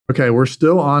Okay, we're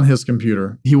still on his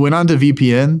computer. He went on to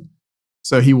VPN,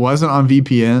 so he wasn't on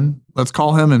VPN. Let's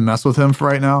call him and mess with him for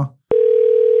right now.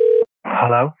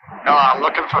 Hello? No, I'm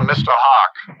looking for Mr.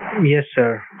 Hawk. Yes,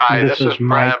 sir. Hi, this is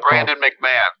Brandon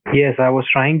McMahon. Yes, I was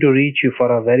trying to reach you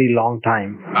for a very long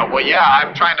time. Well, yeah,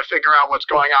 I'm trying to figure out what's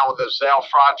going on with the Zelle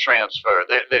fraud transfer.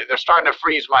 They're starting to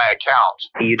freeze my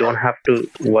account. You don't have to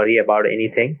worry about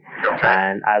anything. Okay.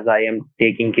 And as I am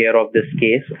taking care of this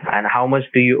case, and how much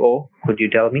do you owe? Could you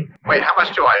tell me? Wait, how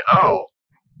much do I owe?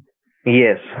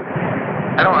 Yes.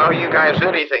 I don't owe you guys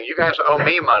anything. You guys owe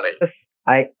me money.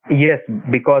 Yes,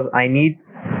 because I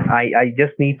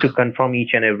just need to confirm each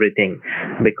and everything,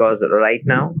 because right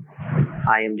now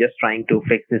I am just trying to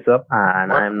fix this up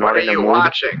and I'm not in the mood. What are you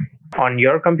watching? On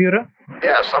your computer?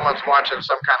 Yeah, someone's watching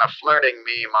some kind of flirting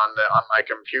meme on my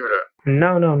computer.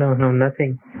 No,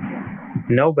 nothing.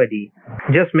 Nobody.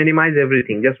 Just minimize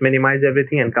everything. Just minimize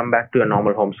everything and come back to a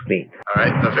normal home screen. All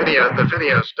right, the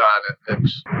video's done.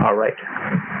 It's all right.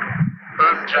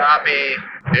 Punjabi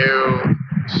new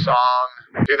song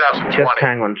 2020. Just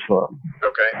hang on, sir.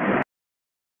 Okay.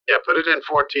 Yeah, put it in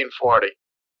 1440.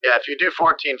 Yeah, if you do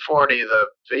 1440, the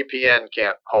VPN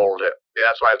can't hold it. Yeah,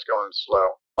 that's why it's going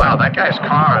slow. Wow, that guy's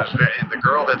car is the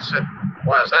girl that's sitting.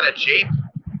 Wow, is that a Jeep?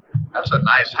 That's a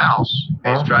nice house.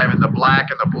 He's driving the black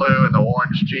and the blue and the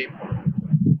orange Jeep.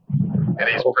 And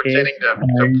he's pretending to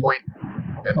point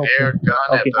an air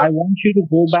gun at the I want you to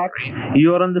go back.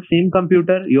 You are on the same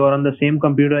computer. You are on the same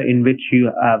computer in which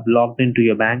you have logged into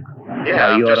your bank.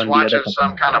 Yeah, I'm just watching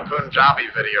some kind of Punjabi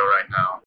video right now.